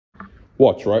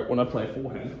Watch, right? When I play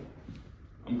forehand,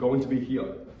 I'm going to be here.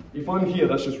 If I'm here,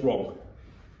 that's just wrong.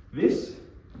 This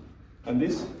and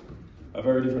this are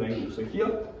very different angles. So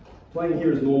here, playing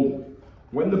here is normal.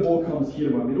 When the ball comes here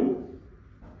to my middle,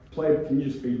 player, can you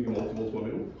just feed me more towards my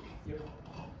middle? Yep.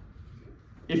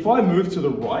 If I move to the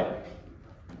right,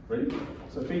 ready?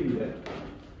 So feed me there.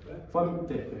 If I move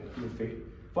there, you feed.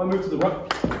 If I move to the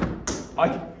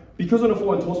right, because on a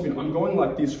forehand topspin, I'm going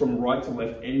like this from right to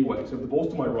left anyway. So if the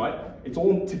ball's to my right, it's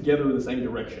all together in the same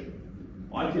direction.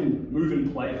 I can move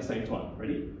and play at the same time.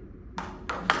 Ready?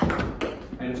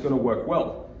 And it's going to work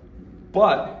well.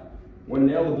 But when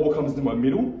now the ball comes to my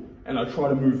middle and I try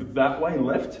to move that way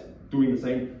left, doing the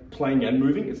same playing and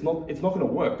moving, it's not going to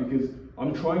work because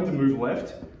I'm trying to move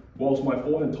left whilst my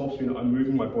forehand topspin, I'm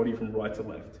moving my body from right to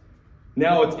left.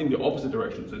 Now it's in the opposite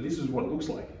direction. So this is what it looks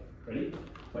like. Ready?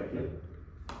 Play here.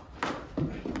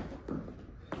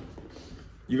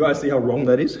 You guys see how wrong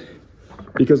that is?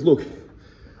 Because look,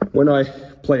 when I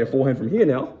play a forehand from here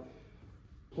now,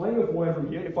 playing a forehand from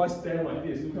here, if I stand like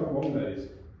this, look how wrong that is.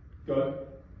 Go.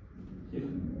 Here.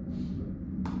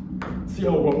 See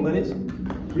how wrong that is?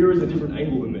 Here is a different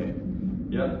angle in there.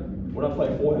 Yeah? When I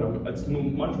play forehand, it's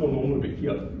much more normal to be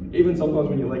here. Even sometimes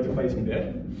when your legs are facing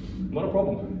there, not a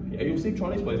problem. Yeah, you'll see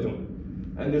Chinese players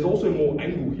doing it. And there's also more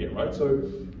angle here, right? So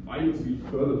I need to be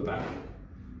further back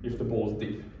if the ball's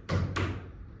deep.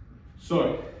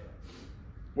 So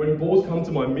when balls come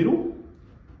to my middle,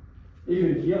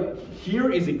 even here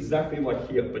is exactly like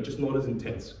here, but just not as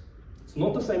intense. It's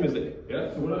not the same as there,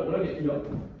 yeah? So when I get here,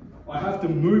 I have to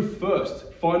move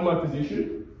first, find my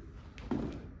position,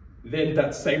 then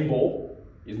that same ball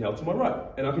is now to my right,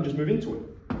 and I can just move into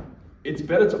it. It's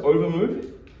better to over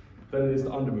move than it is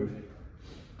to under move.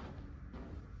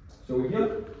 So we're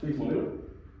here, fix my middle.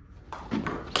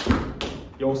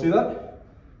 You all see that?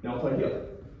 Now play here.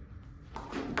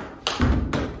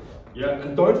 Yeah,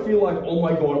 and don't feel like, oh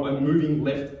my God, I'm moving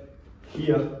left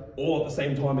here all at the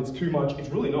same time. It's too much. It's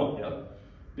really not, yeah?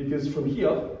 Because from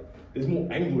here, there's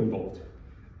more angle involved.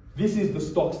 This is the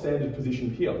stock standard position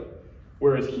here.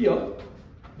 Whereas here,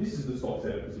 this is the stock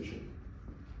standard position.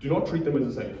 Do not treat them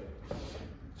as the same.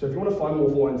 So if you want to find more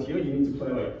forehands here, you need to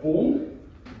play like boom.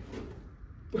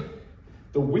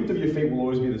 The width of your feet will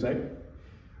always be the same,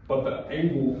 but the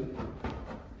angle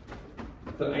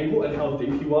and how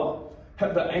deep you are,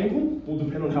 the angle will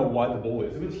depend on how wide the ball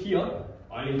is. If it's here,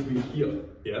 I need to be here,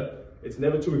 yeah? It's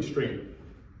never too extreme.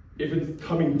 If it's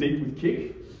coming deep with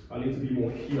kick, I need to be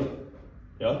more here,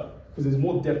 yeah? Because there's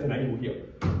more depth and angle here,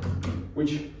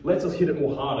 which lets us hit it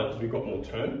more harder because we've got more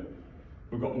turn,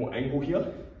 we've got more angle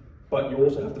here, but you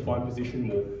also have to find position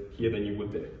more here than you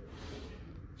would there.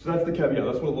 So that's the caveat,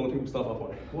 that's what a lot of people stuff up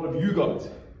on. A lot of you guys,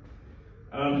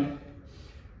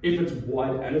 if it's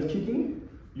wide and it's kicking,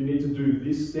 you need to do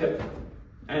this step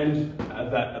and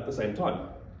that at the same time,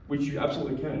 which you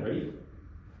absolutely can. Ready?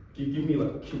 Give me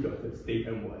like a kicker that's deep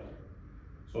and wide.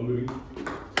 So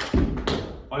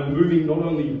I'm moving not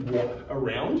only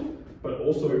around, but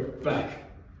also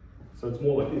back. So it's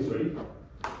more like this, ready?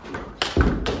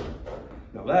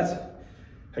 Now that's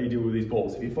how you deal with these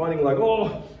balls. If you're finding like,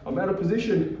 oh, I'm out of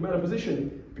position,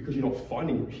 because you're not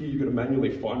finding here, you've got to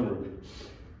manually find the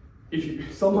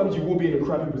route. Sometimes you will be in a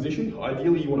crappy position.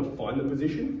 Ideally, you want to find the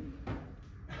position.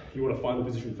 You want to find the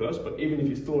position first, but even if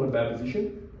you're still in a bad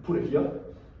position, put it here,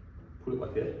 put it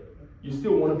like that. You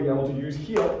still want to be able to use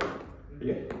here,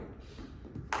 yeah?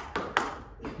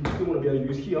 You still want to be able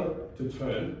to use here to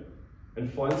turn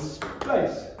and find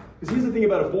space. Because here's the thing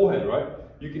about a forehand, right?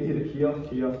 You can hit it here,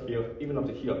 here, here, even up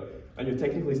to here, and you're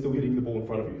technically still hitting the ball in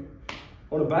front of you.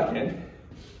 On a backhand,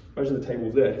 imagine the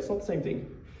table's there. It's not the same thing,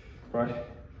 right?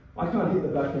 I can't hit the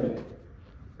backhand.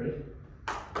 Ready?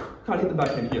 Can't hit the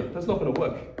backhand here. That's not going to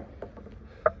work.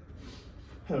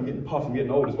 And I'm getting puffed and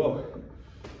getting old as well.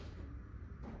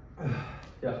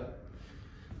 Yeah.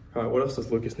 All right, what else does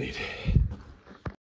Lucas need?